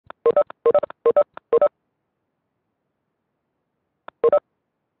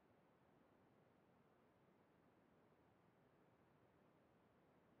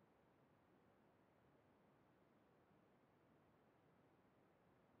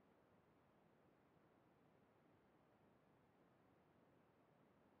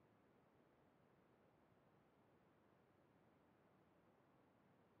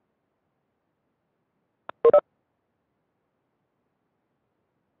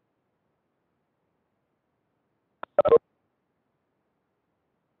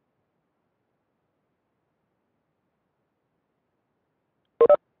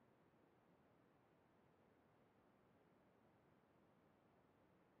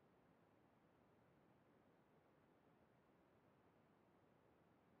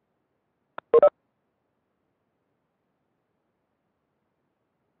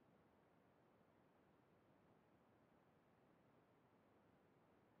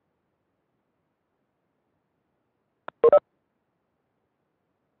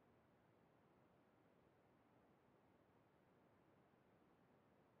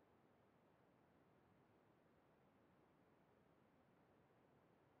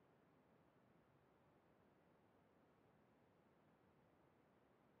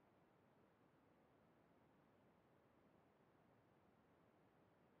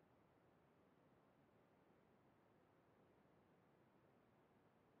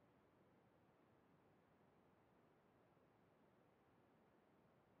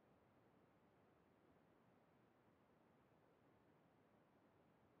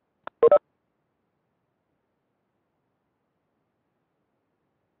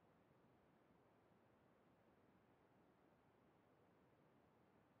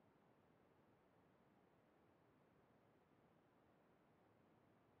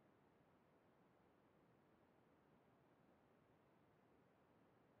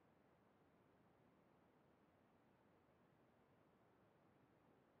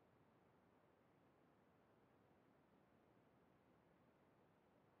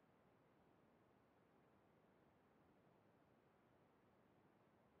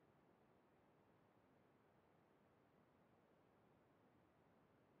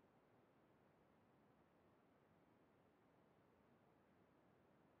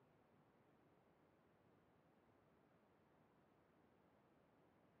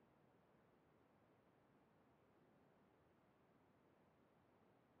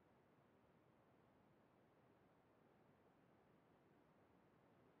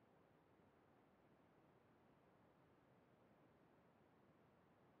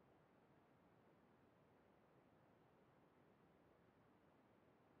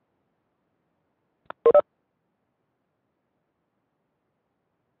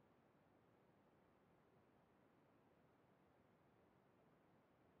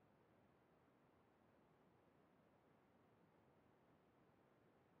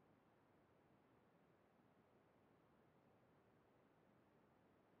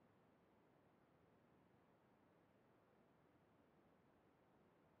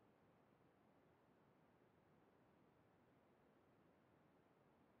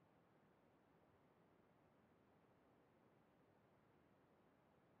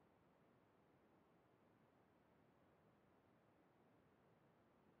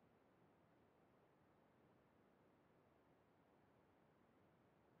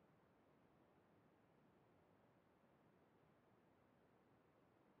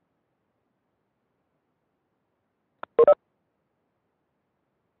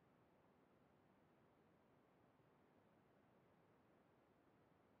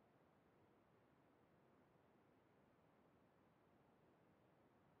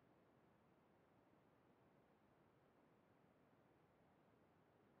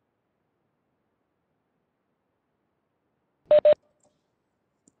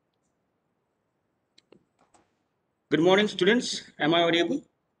Good morning, students. Am I audible?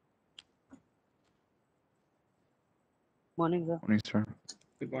 Morning, sir. Morning, sir.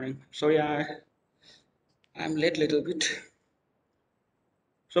 Good morning. Sorry, I'm late little bit.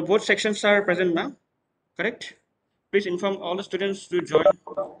 So both sections are present now, correct? Please inform all the students to join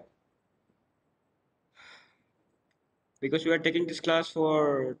because we are taking this class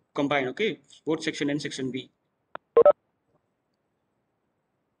for combined, okay? Both section and section B.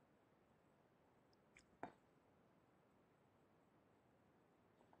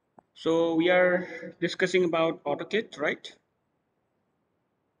 So we are discussing about AutoCAD, right?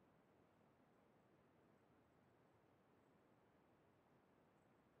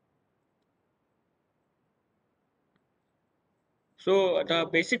 So the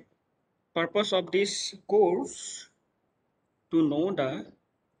basic purpose of this course to know the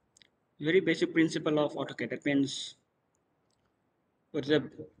very basic principle of AutoCAD. That means what's the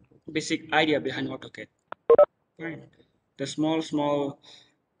basic idea behind AutoCAD? Right. The small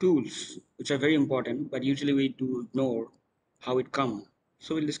tools which are very important, but usually we do ignore how it come.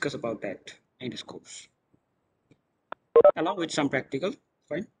 So we'll discuss about that in this course, along with some practical.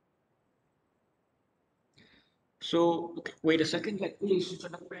 Fine. So okay, wait a second. Let me switch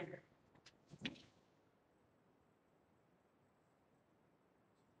on the pen.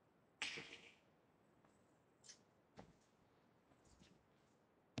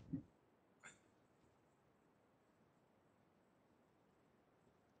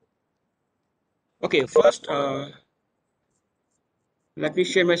 Okay, first, let me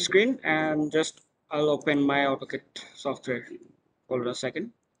share my screen and just I'll open my AutoCAD software. Hold on a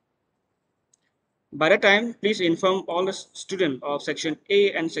second. By the time, please inform all the student of section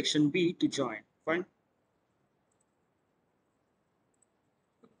A and section B to join. Fine.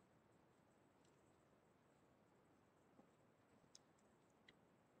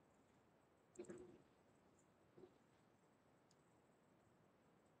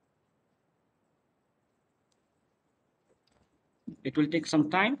 It will take some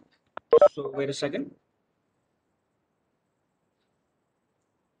time. So wait a second.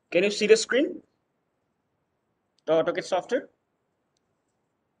 Can you see the screen? The AutoCAD software?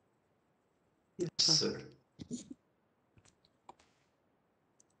 Yes, sir.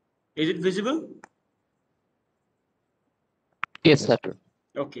 Is it visible? Yes, sir.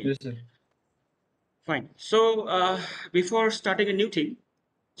 Okay, Yes, sir. fine. So before starting a new thing,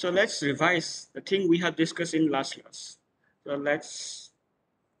 so let's revise the thing we have discussed in last class. So let's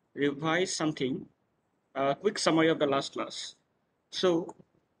revise something, a quick summary of the last class. So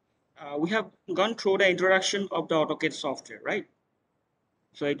we have gone through the introduction of the AutoCAD software, right?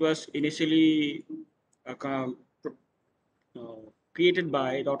 So it was initially uh, com- created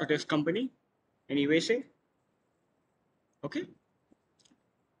by the Autodesk company in USA. Okay,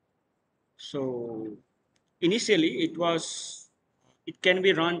 so initially it can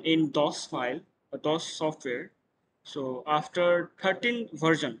be run in DOS file, a DOS software. So after 13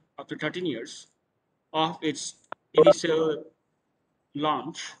 years of its initial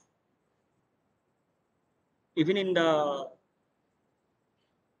launch, even in the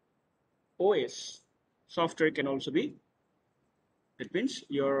OS, software can also be. That means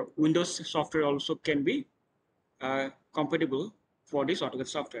your Windows software also can be compatible for this AutoCAD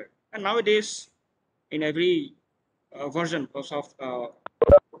software. And nowadays, in every version of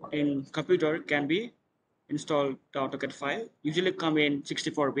in computer can be installed the AutoCAD file. Usually come in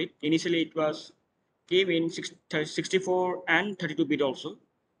 64-bit. Initially, it was came in 64 and 32-bit also,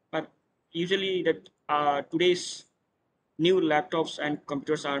 but usually that today's new laptops and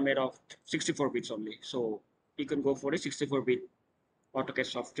computers are made of 64 bits only. So you can go for a 64-bit AutoCAD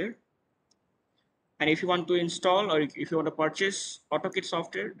software. And if you want to install or if you want to purchase AutoCAD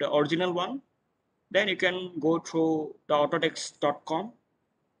software, the original one, then you can go through the autodesk.com,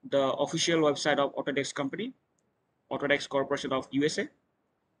 the official website of Autodesk company, Autodesk Corporation of USA.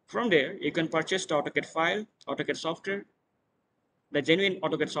 From there, you can purchase the AutoCAD file, AutoCAD software, the genuine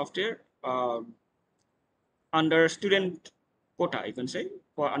AutoCAD software under student quota, you can say.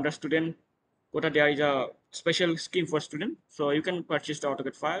 For under student quota, there is a special scheme for student. So you can purchase the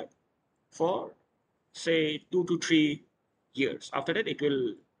AutoCAD file for say 2 to 3 years. After that, it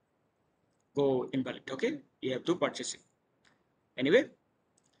will go invalid. Okay, you have to purchase it. Anyway,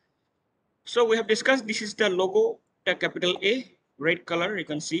 so we have discussed this is the logo, the capital A, red color. You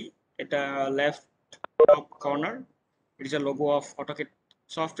can see at the left top corner. It is a logo of AutoCAD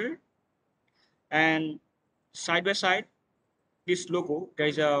software. And side by side, this logo, there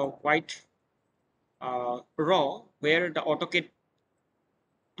is a white row where the AutoCAD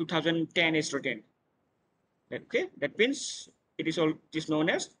 2010 is written. Okay, that means it is known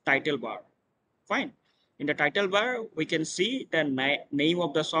as title bar. Fine. In the title bar, we can see the name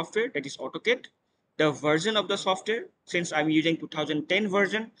of the software, that is AutoCAD, the version of the software. Since I'm using 2010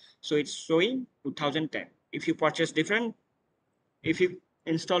 version, so it's showing 2010. If you purchase different, if you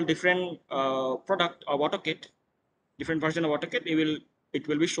install different product of AutoCAD, different version of AutoCAD, it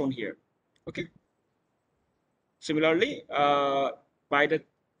will be shown here. Okay. Similarly, by the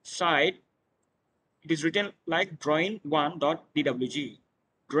side, it is written like drawing1.dwg.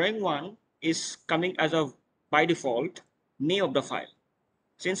 Drawing1 is coming as a by default name of the file.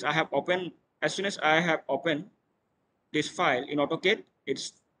 Since I have opened, as soon as I have opened this file in AutoCAD,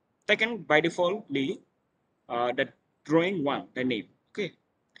 it's taken by defaultly the drawing1, the name. Okay.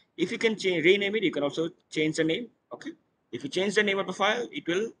 If you can rename it, you can also change the name. Okay. If you change the name of the file, it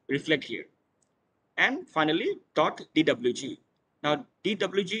will reflect here. And finally, .dwg. Now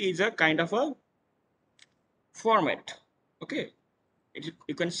DWG is a kind of a format. Okay,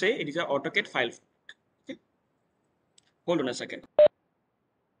 you can say it is an AutoCAD file format. Okay, hold on a second.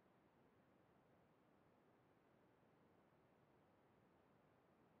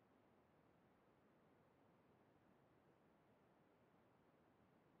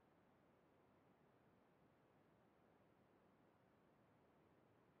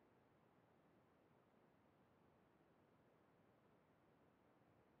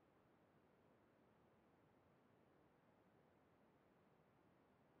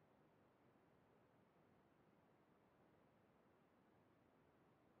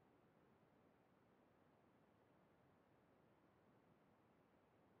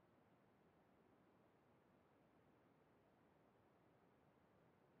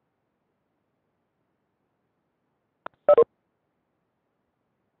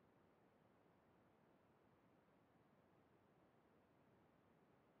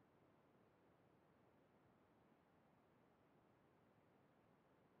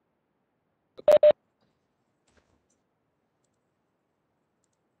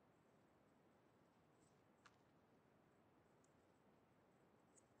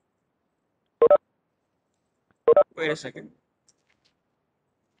 Wait a second.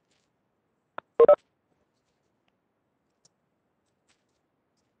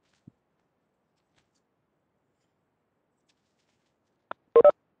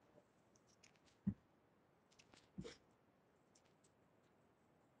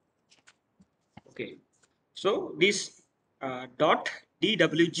 Okay, so this dot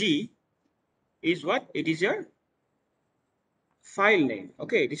DWG is what? It is your file name.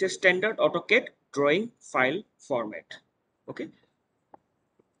 Okay, it is a standard AutoCAD drawing file format. Okay,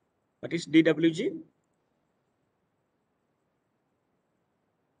 what is DWG?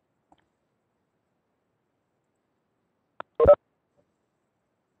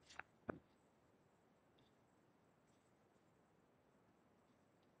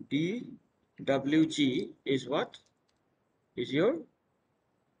 DWG is what? Is your,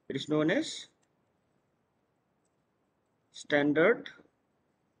 it is known as standard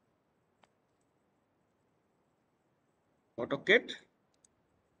AutoCAD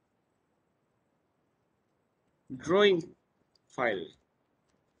drawing file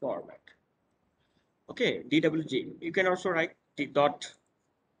format. Okay, DWG. You can also write the dot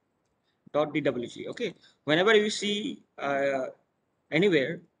DWG. Okay, whenever you see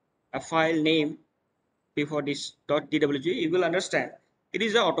anywhere a file name before this dot DWG, you will understand it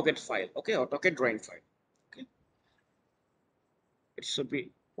is a AutoCAD file. Okay, AutoCAD drawing file. Okay, it should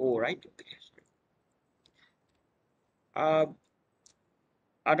be O, right? Okay. Uh,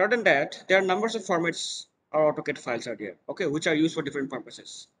 Other than that, there are numbers of formats our AutoCAD files are there. Okay, which are used for different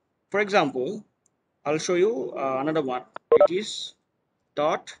purposes. For example, I'll show you another one. It is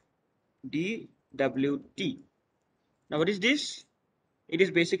dot DWT. Now, what is this? It is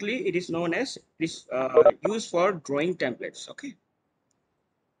basically, it is known as this used for drawing templates. Okay,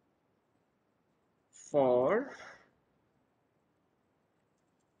 for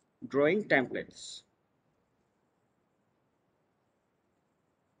drawing templates.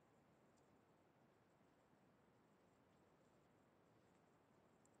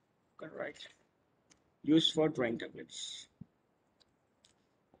 Right. Used for drawing templates.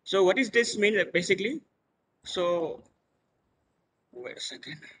 So what is this mean basically? So wait a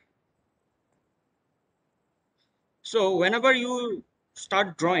second. So whenever you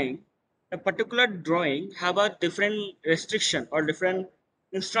start drawing, a particular drawing have a different restriction or different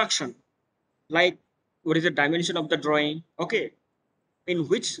instruction. Like what is the dimension of the drawing? Okay, in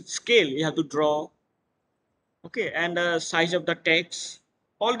which scale you have to draw. Okay, and the size of the text.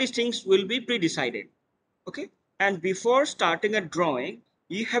 All these things will be pre-decided. Okay, and before starting a drawing,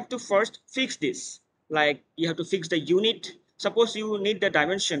 you have to first fix this. Like you have to fix the unit. Suppose you need the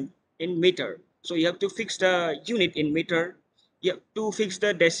dimension in meter, so you have to fix the unit in meter. You have to fix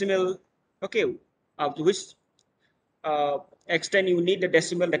the decimal. Okay, to which uh, extent you need the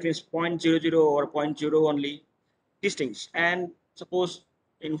decimal, that means 0.00 or zero point 0.0 only, these things. And suppose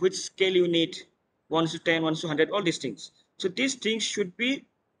in which scale you need 1 to 10, 1 to 100, all these things. So these things should be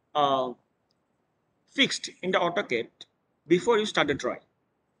uh, fixed in the AutoCAD before you start the drawing.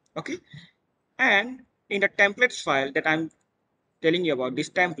 Okay, and in the templates file that I'm telling you about, this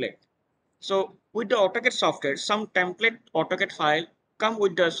template. So with the AutoCAD software, some template AutoCAD file come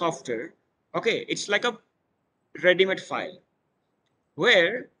with the software. Okay, it's like a ready-made file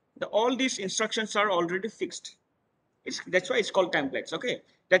where all these instructions are already fixed. That's why it's called templates. Okay,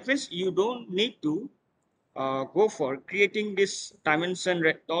 that means you don't need to go for creating this dimension,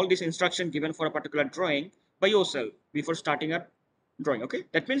 all this instruction given for a particular drawing by yourself before starting a drawing. Okay,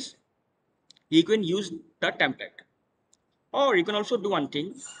 that means you can use the template. Or you can also do one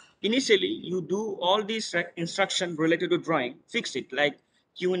thing. Initially, you do all these instruction related to drawing, fix it like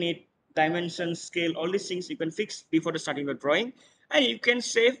unit, dimension, scale, all these things you can fix before the starting the drawing, and you can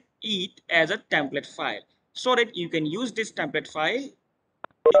save it as a template file so that you can use this template file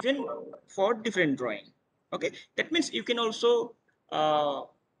even for different drawing. Okay, that means you can also uh,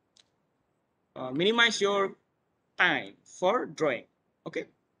 minimize your time for drawing. Okay,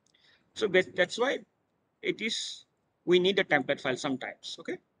 so that's why it is we need a template file sometimes.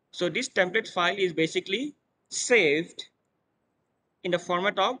 Okay, so this template file is basically saved in the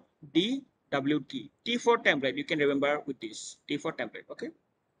format of DWT. T for template, you can remember with this T for template. Okay,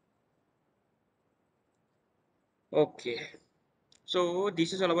 okay, so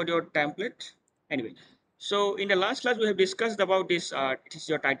this is all about your template. Anyway, so in the last class we have discussed about this. It is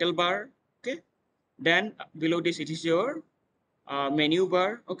your title bar. Okay, then below this it is your menu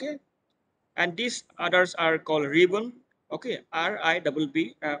bar. Okay, and these others are called ribbon. Okay,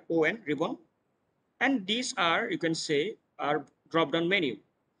 RIBBON, ribbon. And these are, you can say, are drop down menu.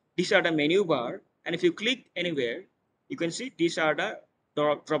 These are the menu bar, and if you click anywhere, you can see these are the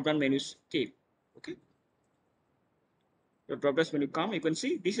drop down menus still. Okay, the drop down menu come, you can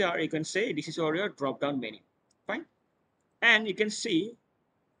see these are, you can say this is your drop down menu. Fine, and you can see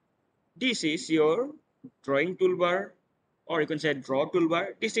this is your drawing toolbar, or you can say draw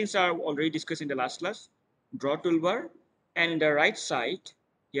toolbar. These things are already discussed in the last class. Draw toolbar, and in the right side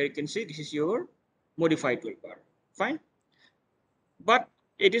here you can see this is your modify toolbar. Fine, but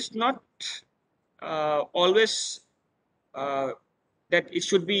it is not always uh, that it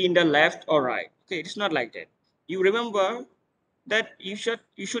should be in the left or right. Okay, it's not like that. You remember that you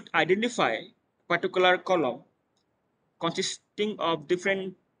should identify particular column consisting of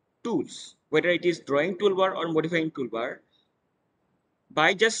different tools, whether it is drawing toolbar or modifying toolbar,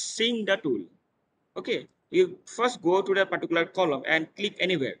 by just seeing the tool. Okay, you first go to the particular column and click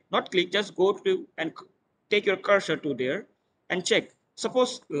anywhere. Not click, just go to and take your cursor to there and check.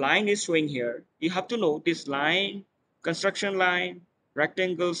 Suppose line is showing here. You have to know this line, construction line,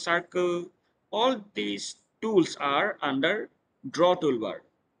 rectangle, circle, all these tools are under draw toolbar.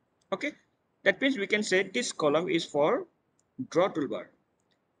 Okay, that means we can say this column is for draw toolbar.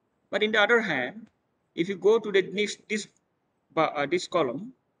 But in the other hand, if you go to the next this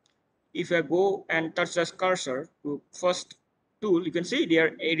column, if I go and touch the cursor to first tool, you can see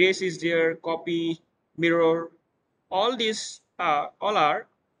there erase is there, copy, mirror, all these all are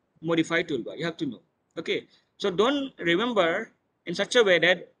modified toolbar. You have to know. Okay, so don't remember in such a way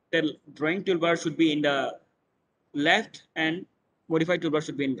that the drawing toolbar should be in the left and modified toolbar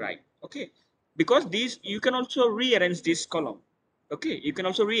should be in right. Okay, because these you can also rearrange this column. Okay, you can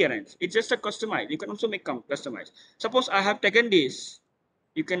also rearrange. It's just a customize. You can also make customize. Suppose I have taken this,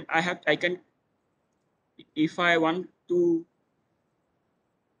 you can I can, if I want to,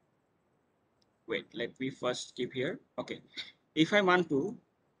 wait, let me first keep here. Okay, if I want to,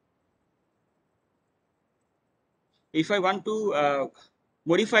 if I want to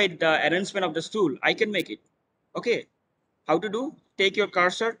modify the arrangement of the stool, I can make it. Okay, how to do? Take your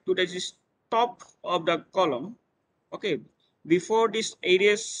cursor to the top of the column. Okay, before this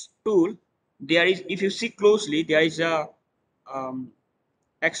areas tool, there is, if you see closely, there is a um,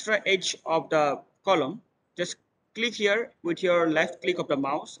 extra edge of the column. Just click here with your left click of the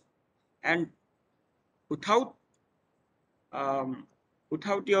mouse, and without um,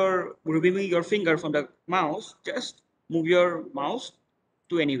 without your removing your finger from the mouse, just move your mouse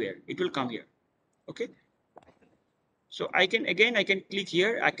to anywhere, it will come here. Okay, so I can, again I can click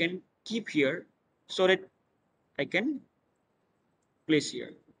here, I can keep here, so that I can place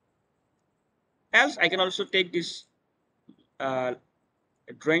here. Else I can also take this uh,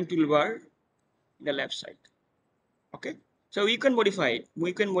 drawing toolbar in the left side. Okay, so you can modify it,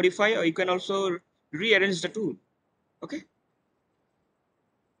 we can modify, or you can also rearrange the tool. Okay,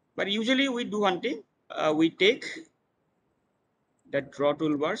 but usually we do one thing, we take the draw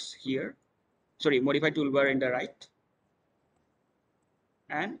toolbars here, sorry, modify toolbar in the right,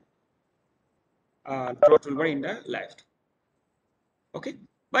 and draw toolbar in the left. Okay,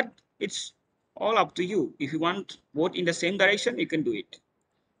 but it's all up to you. If you want both in the same direction, you can do it.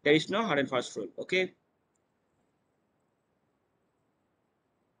 There is no hard and fast rule. Okay,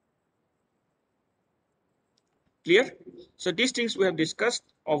 clear? So these things we have discussed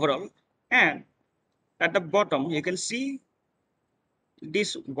overall, and at the bottom you can see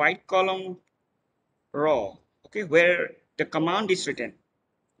this white column row. Okay, where the command is written.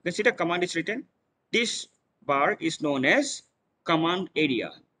 You can see the command is written. This bar is known as command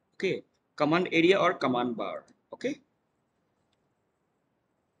area. Okay, command area or command bar. Okay,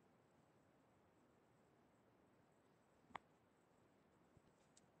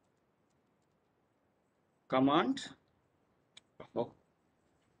 command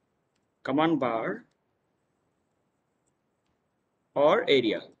command bar or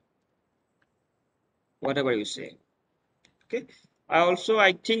area, whatever you say. Okay.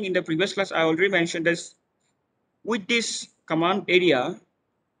 I think in the previous class I already mentioned this. With this command area,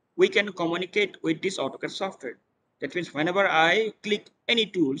 we can communicate with this AutoCAD software. That means whenever I click any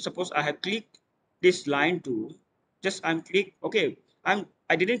tool, suppose I have clicked this line tool, just I'm click, okay,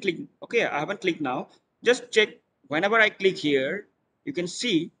 I didn't click, okay, I haven't clicked now. Just check whenever I click here, you can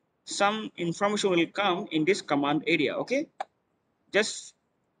see some information will come in this command area. Okay, just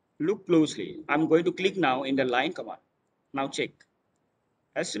look closely. I'm going to click now in the line command. Now check.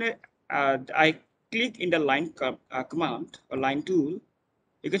 As soon as I click in the command or line tool,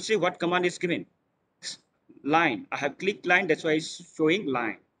 you can see what command is given. Line. I have clicked line, that's why it's showing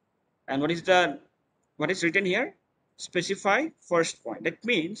line. And what is written here? Specify first point. That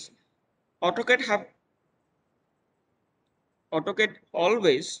means AutoCAD have AutoCAD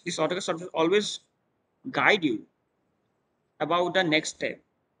always this AutoCAD software always guide you about the next step.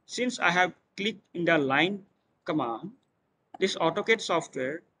 Since I have clicked in the line command, this AutoCAD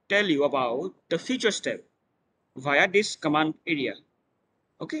software tell you about the future step via this command area.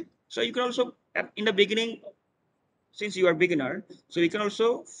 Okay, so you can also in the beginning, since you are beginner, so you can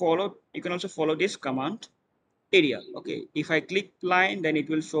also follow this command area. Okay, if I click line, then it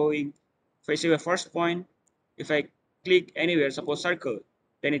will showing, if I say a first point, if I click anywhere, suppose circle,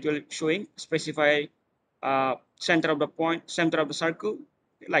 then it will showing specify center of the point, center of the circle,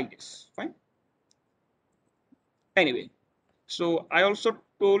 like this. Fine. Anyway, so I also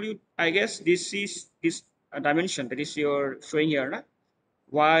told you, I guess this is this dimension that is your showing here, right?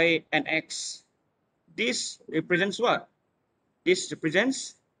 Y and X. This represents what? This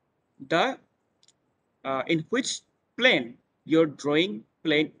represents the in which plane your drawing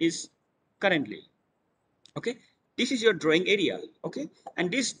plane is currently. Okay, this is your drawing area. Okay, and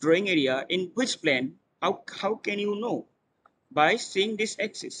this drawing area in which plane, how can you know? By seeing this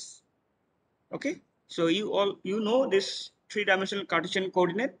axis. Okay, so you know this three-dimensional Cartesian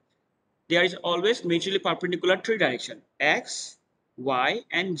coordinate. There is always mutually perpendicular three direction, x, y,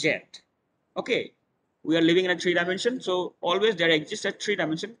 and z. Okay, we are living in a three dimension, so always there exists a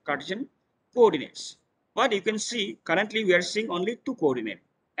three-dimension Cartesian coordinates. But you can see currently we are seeing only two coordinates,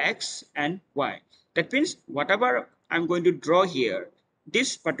 x and y. That means whatever I'm going to draw here,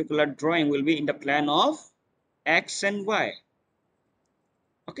 this particular drawing will be in the plane of x and y.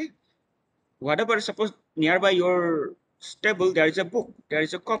 Okay, whatever, suppose nearby your table there is a book, there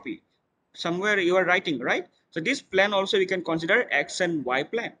is a copy, somewhere you are writing, right? So this plane also we can consider x and y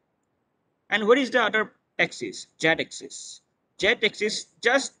plane. And what is the other axis? Z axis. Z axis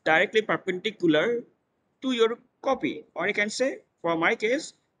just directly perpendicular to your copy, or you can say for my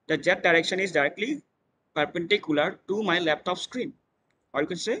case the Z direction is directly perpendicular to my laptop screen, or you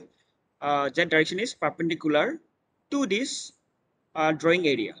can say Z direction is perpendicular to this drawing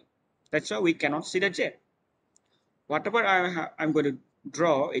area. That's why we cannot see the Z. Whatever I'm going to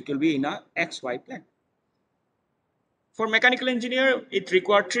draw, it will be in a XY plane. For mechanical engineer, it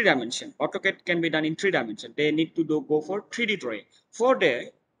requires three dimension. AutoCAD can be done in three dimension. They need to go for 3D drawing. For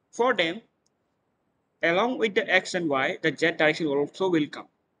them, along with the X and Y, the Z direction also will come.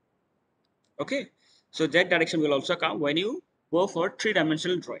 Okay, so Z direction will also come when you go for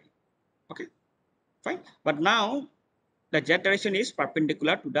three-dimensional drawing. Okay, fine. But now the Z direction is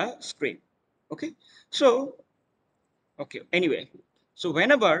perpendicular to the screen. Okay, so anyway, so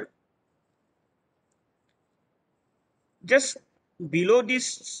whenever just below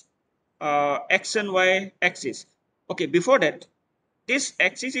this X and Y axis, okay, before that, this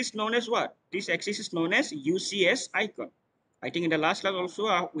axis is known as what? This axis is known as UCS icon. I think in the last class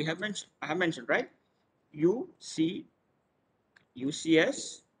also we have mentioned, I have mentioned, right? UCS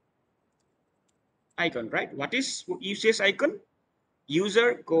icon, right? What is UCS icon?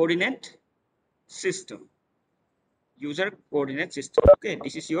 User coordinate system. User coordinate system. Okay,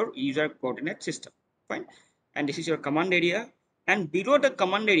 this is your user coordinate system. Fine. And this is your command area. And below the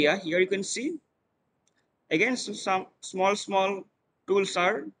command area, here you can see again some small tools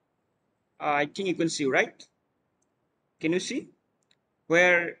are. I think you can see, right? Can you see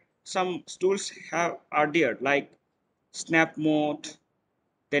where some tools are there, like snap mode,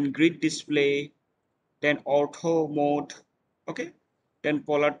 then grid display, then auto mode, okay, then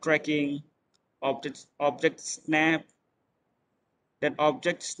polar tracking, object snap, then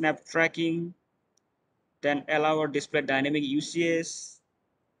object snap tracking, then allow or display dynamic UCS,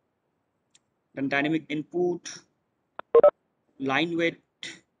 then dynamic input, line weight,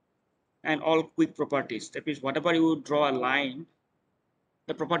 and all quick properties. That means whatever you draw a line,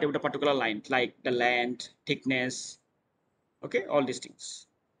 the property of the particular line, like the length, thickness, okay, all these things.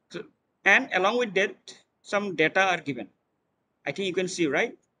 So, and along with that, some data are given. I think you can see,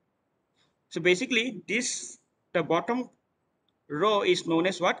 right? So basically, this the bottom row is known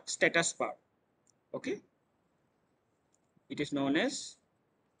as what? Status bar. Okay, it is known as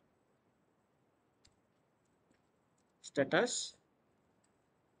status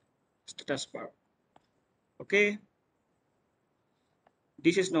bar. Okay,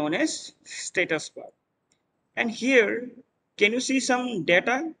 this is known as status bar. And here, can you see some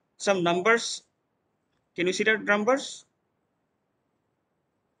data, some numbers? Can you see the numbers?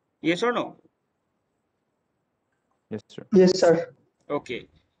 Yes or no? Yes, sir. Yes, sir. Okay.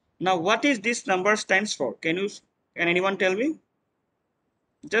 Now, what is this number stands for? Can anyone tell me?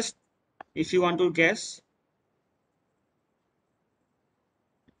 Just if you want to guess.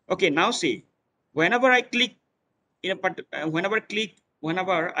 Okay, now see, whenever I click in a whenever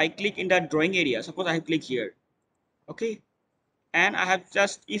I click in the drawing area, suppose I have clicked here, okay, and I have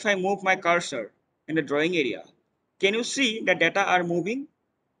just if I move my cursor in the drawing area, can you see the data are moving?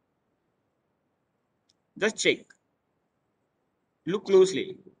 Just check, look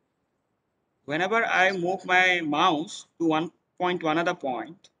closely. Whenever I move my mouse to one point to another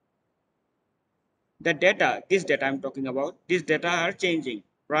point, the data, this data I'm talking about, this data are changing,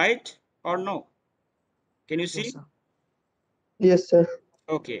 right or no? Can you see? Yes, sir. Yes, sir.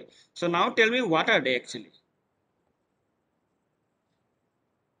 Okay, so now tell me what are they actually?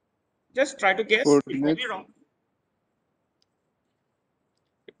 Just try to guess. It may be Coordinates. wrong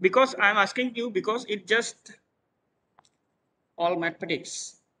because I'm asking you because it just all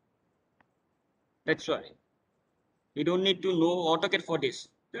mathematics. That's why you don't need to know AutoCAD for this.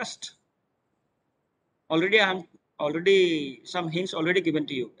 Just already some hints already given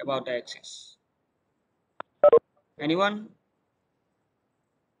to you about the axis. Anyone?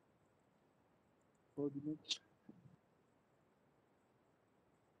 Coordinates.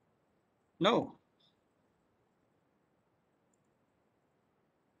 No.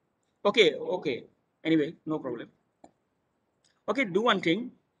 Okay, okay. Anyway, no problem. Okay, do one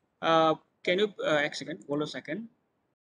thing. Can you, a second, hold a second.